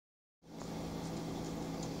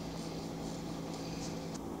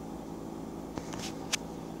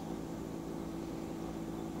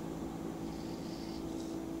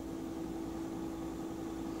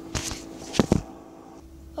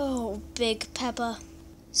big, Peppa.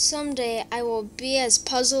 Someday I will be as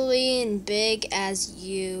puzzly and big as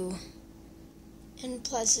you. And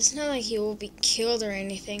plus, it's not like he will be killed or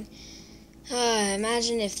anything.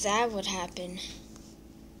 Imagine if that would happen.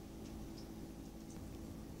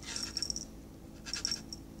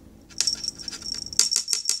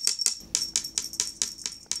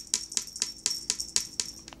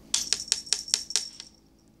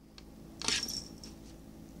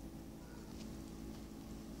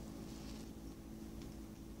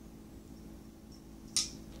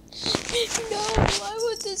 No, why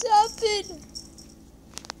would this happen?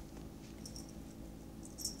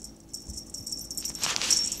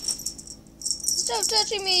 Stop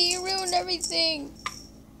touching me, you ruined everything.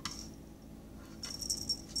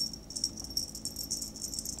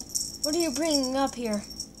 What are you bringing up here?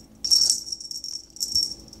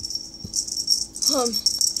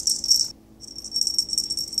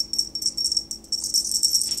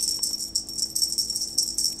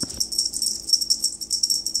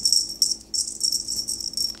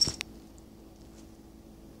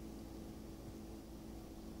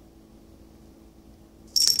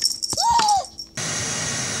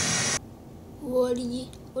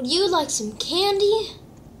 Would you like some candy?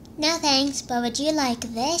 No thanks, but would you like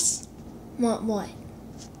this? Want what?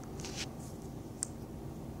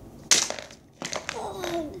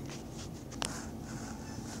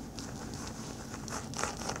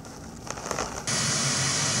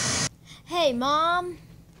 Hey, Mom.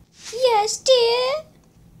 Yes, dear?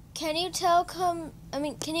 Can you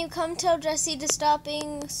come tell Jessie to stop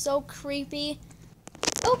being so creepy?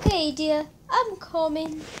 Okay, dear. I'm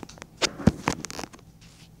coming.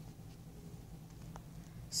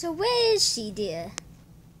 So where is she, dear?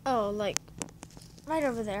 Oh, like, right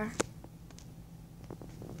over there.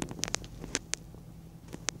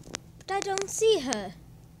 But I don't see her.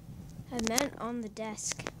 I meant on the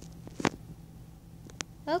desk.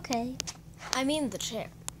 Okay. I mean the chair.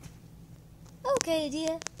 Okay,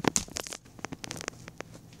 dear.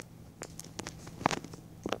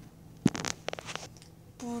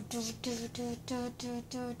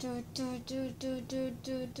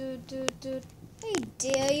 Hey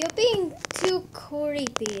dear, you're being too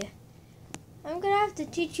creepy. I'm gonna have to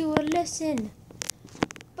teach you a lesson.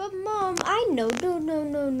 But Mom, I know.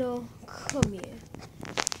 No. Come here.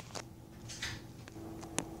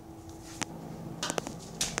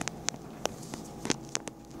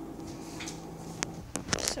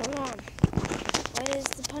 So Mom, what is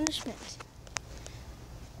the punishment?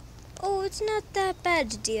 Oh, it's not that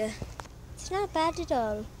bad, dear. It's not bad at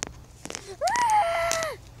all.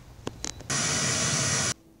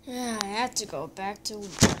 I have to go back to work.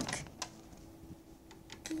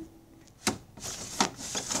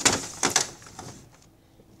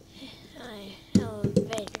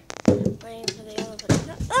 Elevator. Waiting for the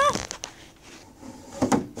elevator.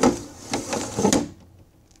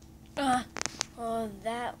 No. Oh,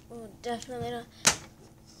 that will definitely not.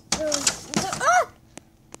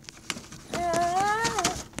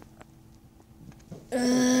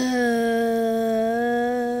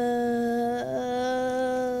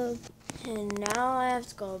 And now I have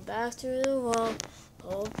to go back through the wall,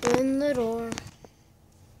 open the door.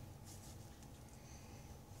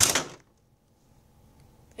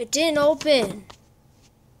 It didn't open.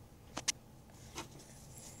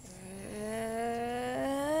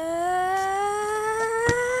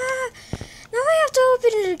 Now I have to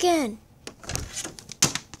open it again.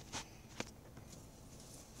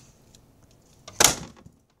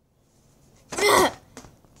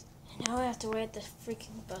 And now I have to wait at the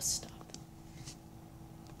freaking bus stop.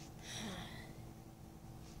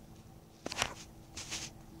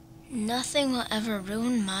 Nothing will ever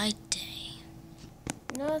ruin my day.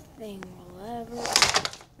 Nothing will ever.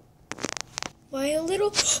 Why a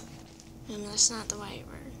little? No, that's not the right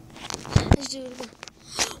word. Let's do it again.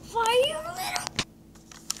 Why you little?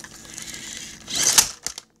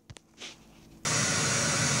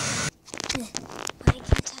 Why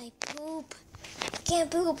can't I poop? I can't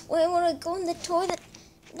poop. I want to go in the toilet.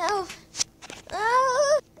 No.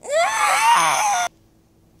 Oh.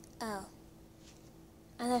 Oh.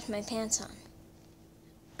 I left my pants on.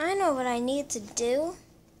 I know what I need to do.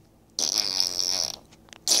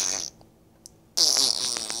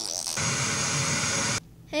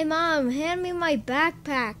 Hey, Mom, hand me my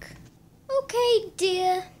backpack. Okay,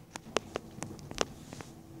 dear.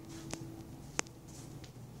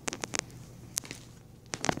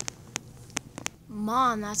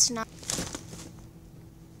 Mom, that's not...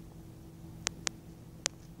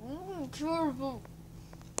 Terrible.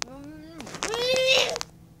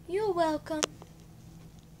 You're welcome.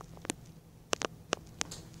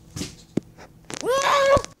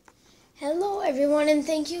 everyone, and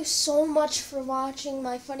thank you so much for watching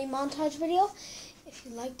my funny montage video. If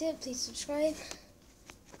you liked it, please subscribe.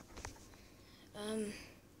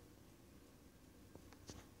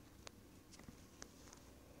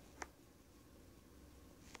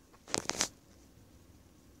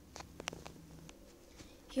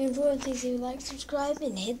 If you enjoyed, please leave a like, subscribe,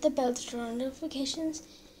 and hit the bell to turn on notifications.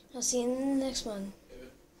 I'll see you in the next one.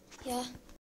 Yeah.